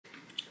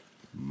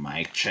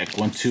Mic check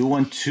 1 2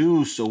 1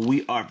 2. So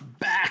we are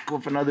back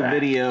with another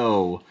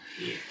video.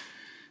 Yeah.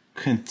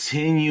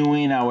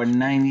 Continuing our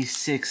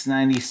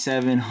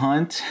 96-97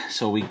 hunt.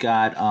 So we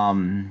got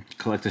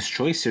Collector's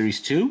Choice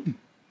Series 2.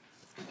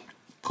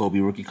 Kobe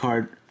rookie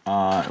card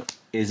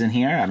is in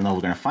here. I don't know if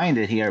we're gonna find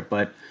it here,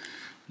 but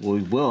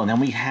we will. And then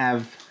we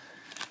have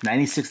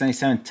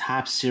 96-97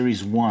 Top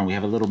Series 1. We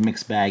have a little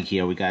mixed bag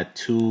here. We got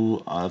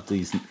 2 of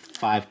these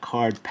 5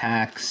 card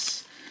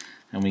packs.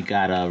 And we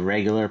got a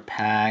regular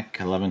pack,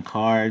 11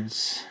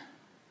 cards.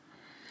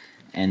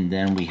 And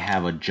then we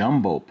have a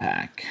jumbo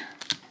pack.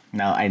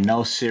 Now, I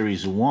know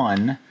Series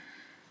 1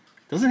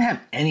 doesn't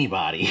have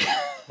anybody.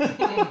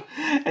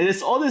 And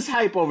it's all this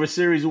hype over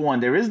Series 1.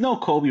 There is no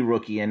Kobe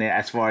rookie in it,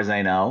 as far as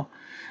I know.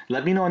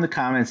 Let me know in the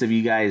comments if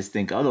you guys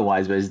think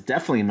otherwise, but there's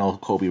definitely no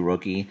Kobe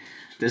rookie.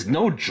 There's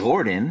no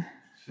Jordan,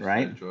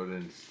 right?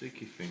 Jordan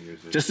Sticky Fingers.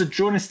 Just a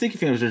Jordan Sticky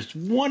Fingers. There's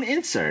one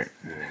insert.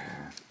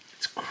 Yeah.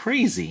 It's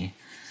crazy.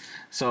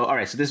 So, all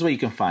right, so this is what you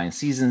can find.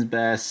 Season's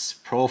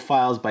Best,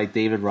 Profiles by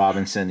David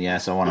Robinson.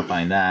 Yes, I want to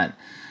find that.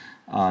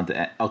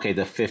 The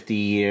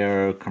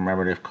 50-year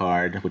commemorative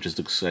card, which is,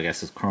 I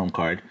guess, a Chrome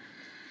card.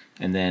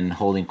 And then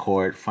Holding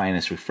Court,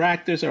 Finest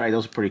Refractors. All right,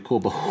 those are pretty cool,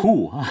 but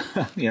who?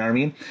 You know what I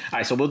mean? All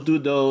right, so we'll do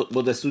those.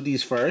 We'll just do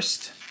these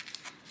first.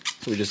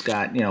 So we just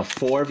got,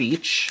 4 of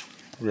each.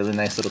 Really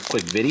nice little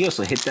quick video.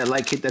 So hit that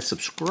like, hit that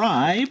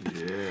subscribe.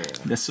 Yeah.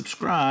 The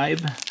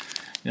subscribe.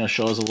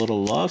 Show us a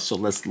little love. So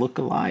let's look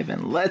alive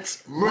and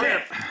let's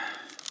rip.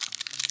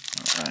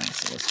 All right,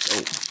 so let's go.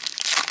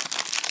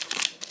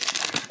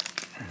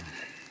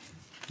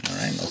 All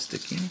right, no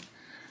sticking,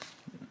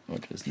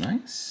 which is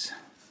nice.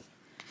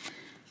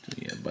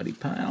 Do your buddy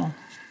pile.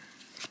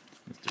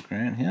 Mr.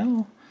 Grant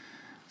Hill.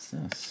 What's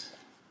this?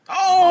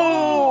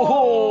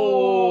 Oh!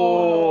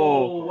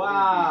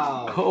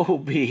 Wow!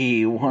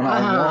 Kobe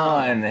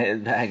one-on-one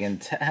hit bag and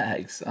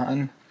tag,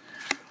 son.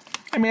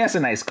 I mean, that's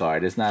a nice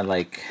card. It's not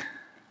like,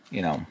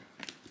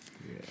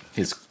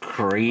 his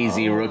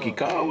crazy rookie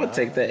card. We'll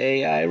take the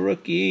AI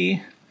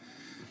rookie.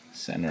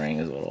 Centering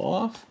is a little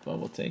off, but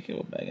we'll take it.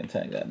 We'll bag and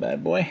tag that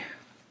bad boy.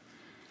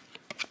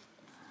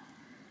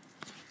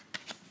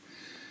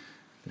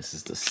 This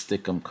is the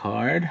Stickum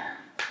card.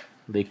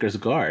 Lakers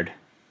guard.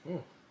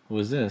 Oh. Who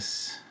is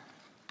this?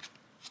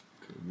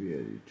 Could be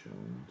Eddie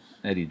Jones.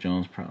 Eddie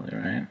Jones, probably,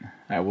 right? All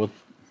right, well,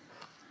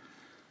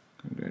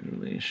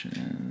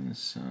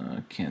 congratulations.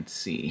 Can't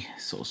see.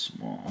 So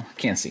small.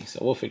 Can't see, so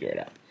we'll figure it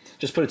out.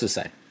 Just put it to the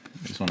side.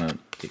 I just want to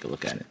take a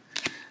look at it.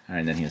 All right,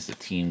 and then here's the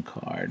team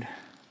card.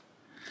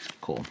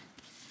 Cool.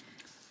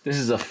 This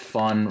is a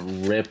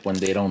fun rip when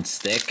they don't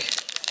stick.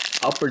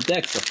 Upper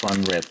Deck's a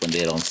fun rip when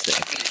they don't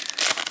stick.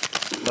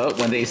 But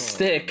when they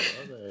stick,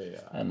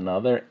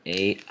 another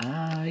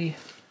AI.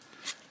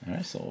 All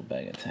right, so we'll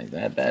bag and tag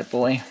that bad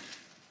boy.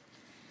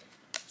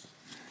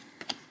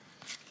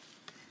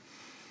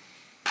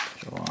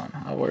 Joan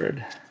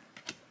Howard.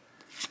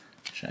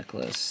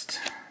 Checklist.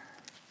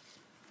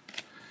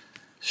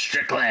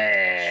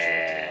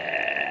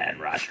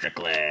 Strickland! Ross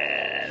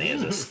Strickland.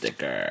 Here's a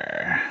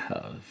sticker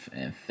of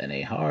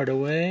Anthony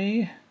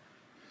Hardaway.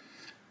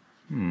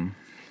 Take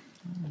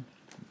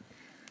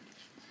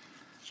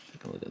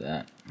a look at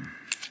that.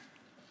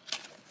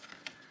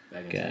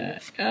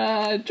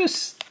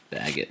 Just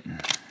bag it. And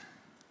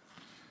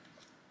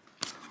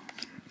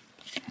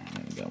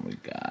then we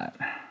got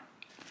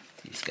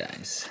these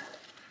guys.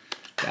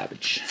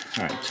 Garbage.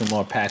 All right, 2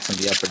 more packs on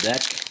the Upper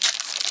Deck.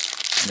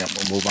 And then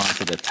we'll move on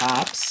to the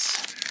tops.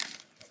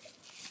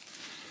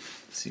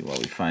 See what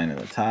we find in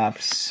the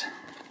tops.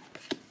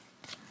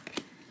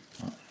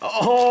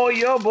 Oh,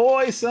 your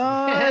boy,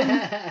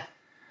 son!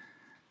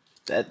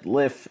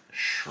 Deadlift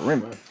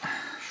Shrimp.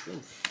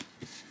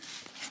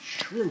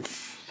 Shrimp.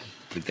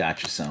 We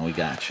got you, son. We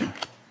got you.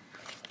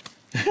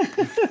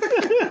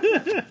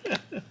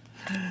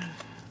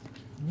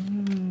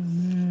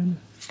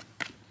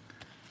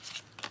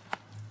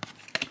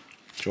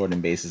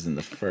 Jordan bases in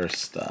the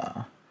first.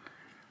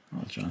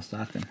 John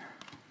Stockton.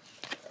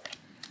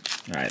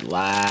 All right,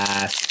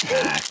 last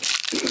pack.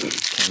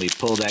 Can we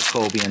pull that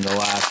Kobe in the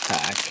last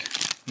pack?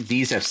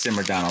 These have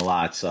simmered down a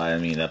lot, so I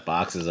mean the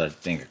boxes I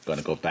think are going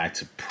to go back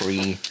to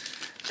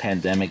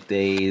pre-pandemic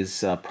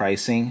days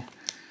pricing,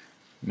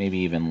 maybe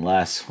even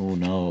less. Who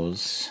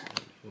knows?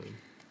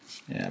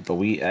 Yeah, but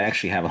I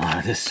actually have a lot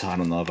of this, so I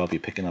don't know if I'll be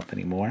picking up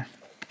any more.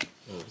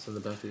 Oh, what's on the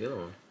back of the other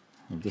one?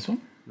 This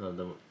one? No,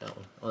 that one.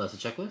 Oh, that's a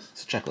checklist?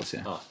 It's a checklist,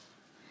 yeah. Oh.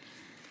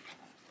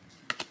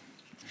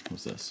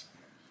 What's this?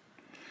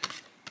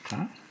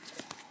 Huh?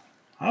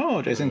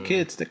 Oh, Jason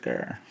Kidd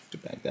sticker.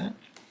 Just bag that.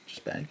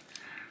 Just bag.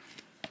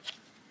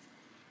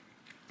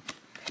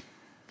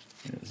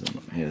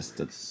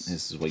 This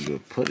is what you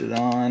would put it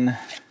on.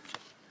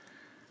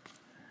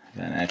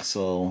 Van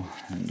Exel,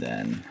 and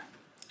then,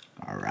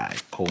 all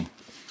right, cool.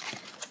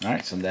 All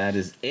right, so that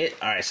is it.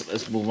 All right, so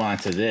let's move on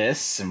to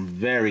this. I'm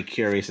very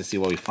curious to see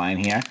what we find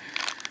here.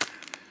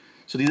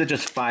 So these are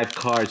just 5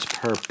 cards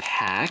per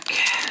pack.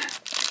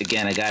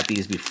 Again, I got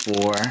these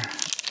before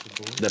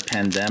the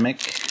pandemic.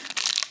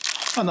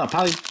 Oh no,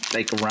 probably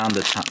like around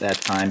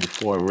that time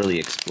before it really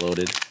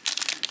exploded.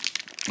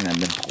 And I've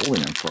been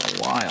holding them for a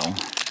while.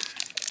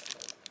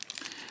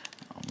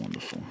 Oh,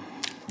 wonderful.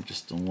 I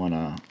just don't want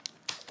to...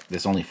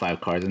 There's only 5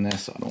 cards in there,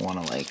 so I don't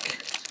want to, like,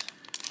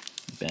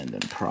 bend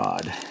and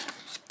prod.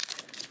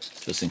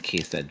 Just in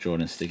case that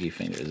Jordan Sticky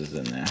Fingers is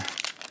in there. I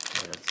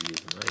have to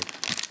use a knife.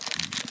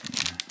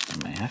 I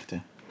might have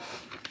to.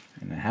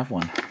 And I have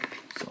one.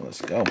 So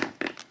let's go.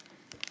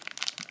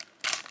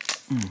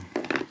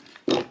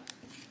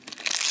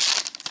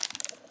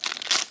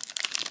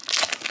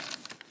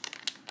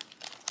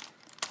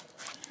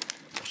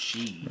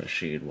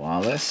 Rasheed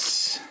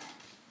Wallace.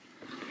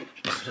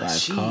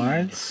 Just 5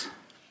 cards.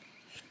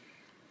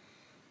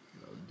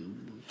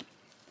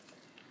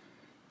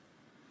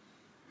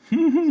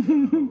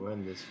 We're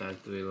in this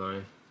factory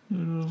line.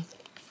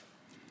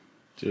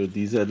 Dude,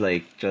 these are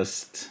like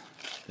just...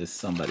 There's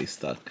somebody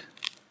stuck.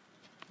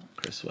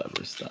 Chris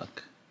Webber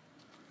stuck.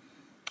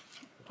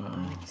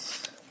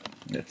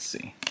 Let's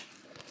see.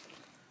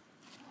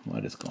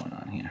 What is going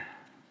on here?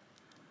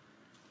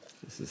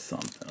 This is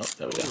something. Oh,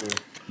 there we go.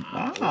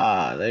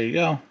 Ah, there you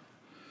go.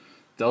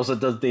 Those are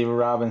those David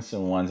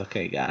Robinson ones.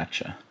 Okay,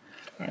 gotcha.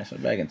 Alright, so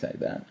bag and tag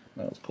that.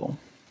 That was cool.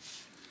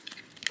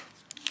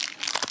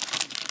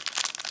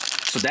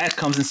 So that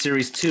comes in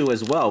Series 2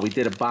 as well. We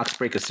did a box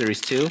break of Series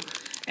 2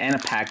 and a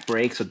pack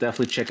break. So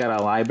definitely check out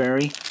our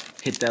library.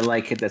 Hit that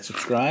like, hit that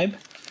subscribe.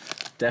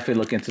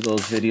 Definitely look into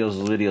those videos.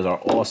 Those videos are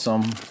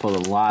awesome. Pull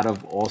a lot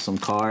of awesome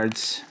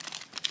cards.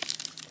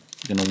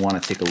 You're going to want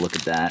to take a look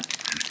at that.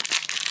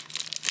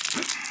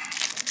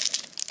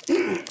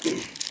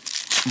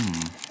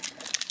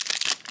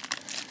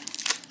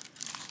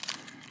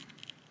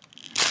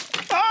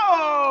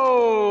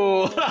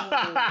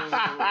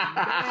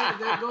 Man,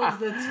 there goes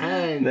the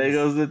 10s. There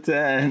goes the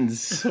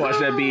 10s. Watch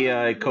that be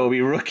a Kobe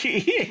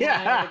rookie.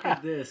 Yeah, look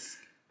at this.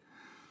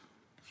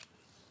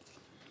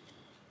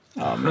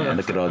 Oh man,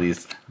 look at all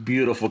these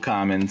beautiful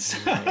commons.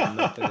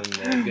 Nothing in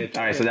there. Good.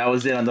 Alright, so that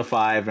was it on the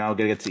 5. Now we're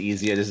going to get to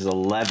easier. This is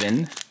 11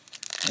 in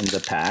the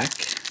pack.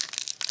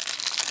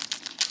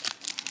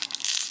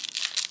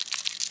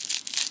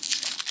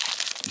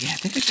 Yeah, I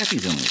think I got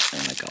these in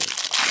like a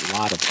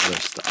lot of other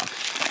stuff.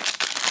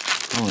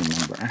 I don't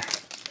remember.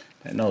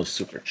 I know it's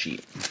super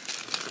cheap.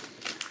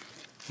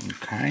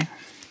 Okay.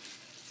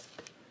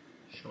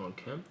 Sean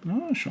Kemp.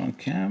 Oh, Sean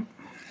Kemp.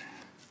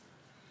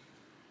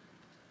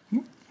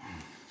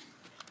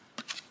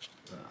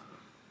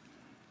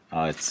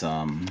 Oh, it's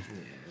Yeah,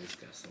 he's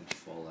got some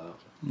fallout.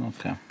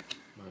 okay.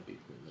 Might be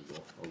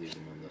cleanable. I'll leave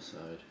him on the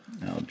side.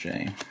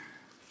 LJ.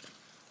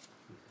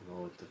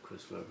 Go with the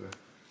Chris Webber.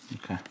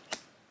 Okay.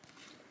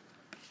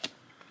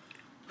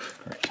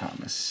 Kurt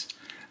Thomas.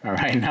 All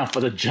right, now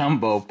for the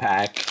jumbo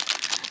pack.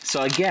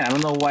 So again, I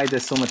don't know why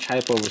there's so much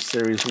hype over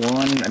Series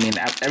 1. I mean,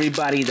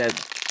 everybody that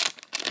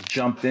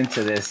jumped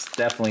into this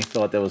definitely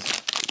thought there was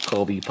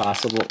Kobe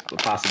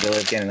possibility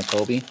of getting a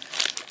Kobe.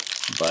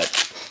 But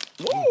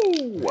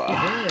woo!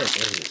 Yeah,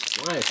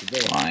 flying today.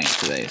 Flying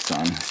today,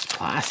 son. It's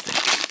plastic.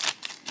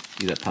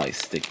 These are probably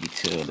sticky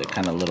too. They're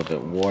kind of a little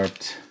bit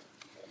warped.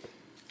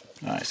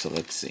 All right, so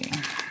let's see.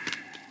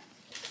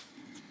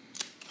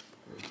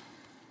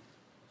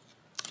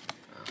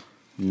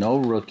 No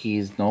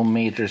rookies, no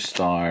major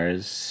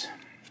stars.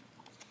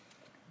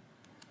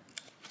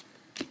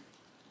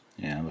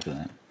 Yeah, look at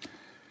that.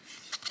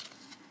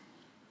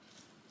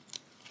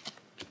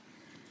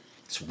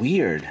 It's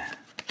weird.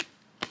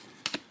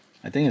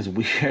 I think it's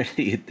weird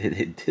that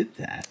it did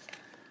that.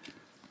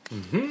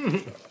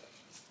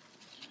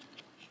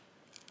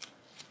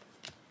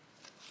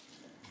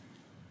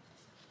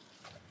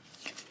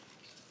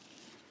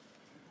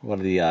 What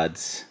are the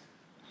odds?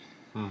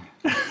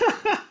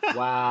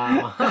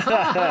 Wow.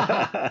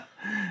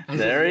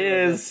 There he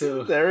is.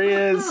 There he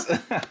is.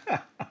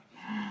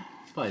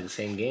 Probably the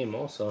same game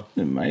also.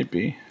 It might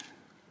be.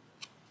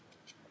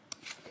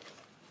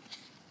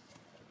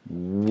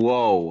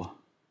 Whoa.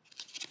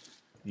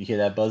 You hear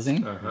that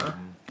buzzing? Uh-huh.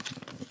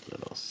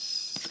 Little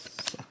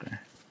sucker.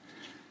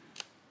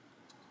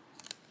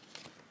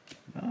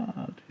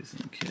 Oh,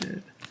 Jason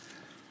Kidd.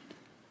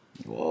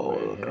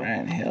 Whoa,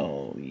 Grant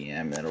Hill.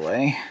 Yamming it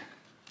away.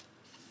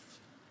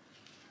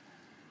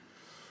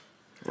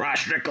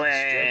 Ross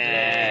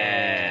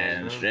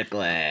Strickland.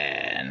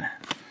 Strickland.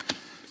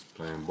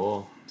 Playing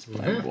ball. It's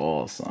playing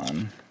ball,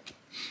 son.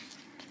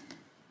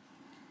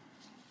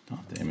 Oh,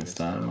 Damon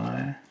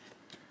Stoudemire.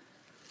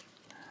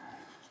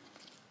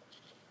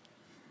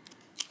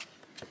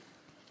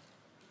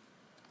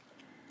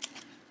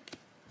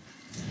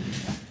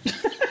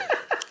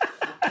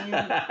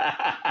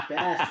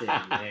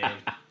 Bastard, man.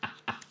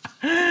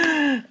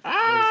 It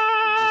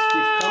just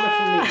keeps coming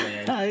for me,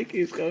 man. It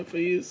keeps coming for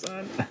you,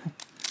 son.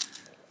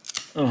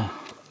 Oh.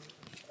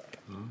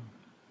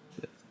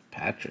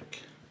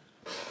 Patrick.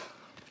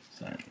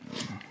 Sorry.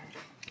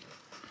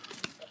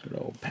 Good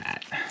old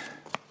Pat.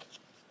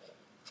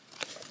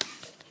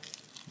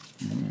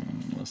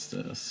 What's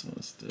this?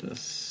 What's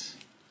this?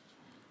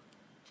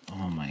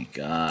 Oh my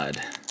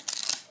god.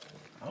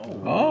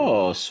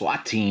 Oh,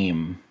 SWAT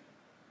team.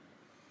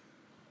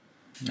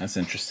 That's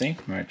interesting.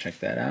 All right, check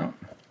that out.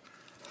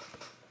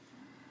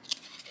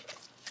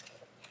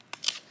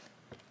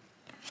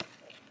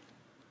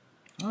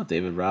 Oh,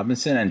 David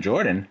Robinson and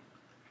Jordan.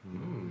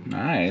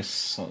 Nice.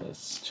 So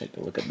let's take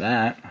a look at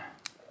that.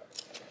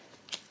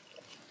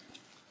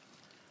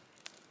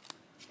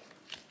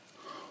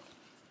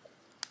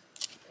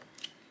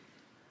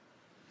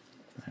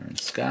 Aaron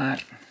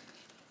Scott.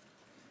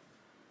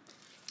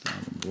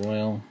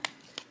 Royal.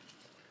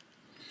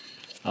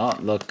 Oh,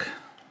 look.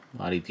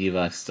 Lottie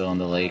Divac still on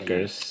the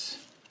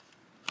Lakers.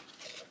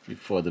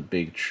 Before the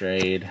big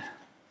trade.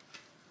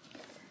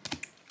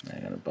 I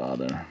ain't gonna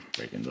bother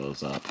breaking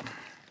those up.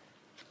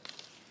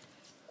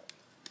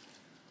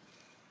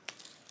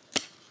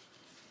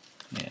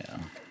 Yeah,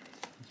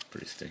 it's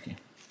pretty sticky.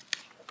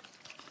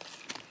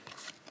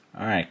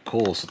 Alright,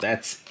 cool. So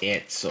that's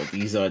it. So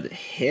these are the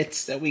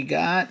hits that we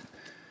got.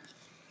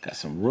 Got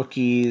some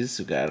rookies.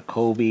 We got a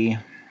Kobe.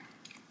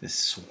 This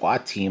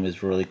SWAT team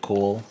is really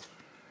cool.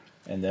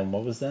 And then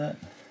what was that?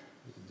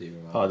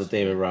 Oh, the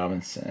David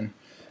Robinson.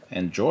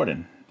 And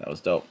Jordan. That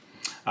was dope.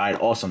 Alright,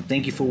 awesome.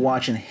 Thank you for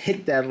watching.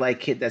 Hit that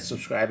like, hit that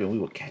subscribe, and we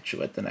will catch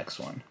you at the next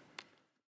one.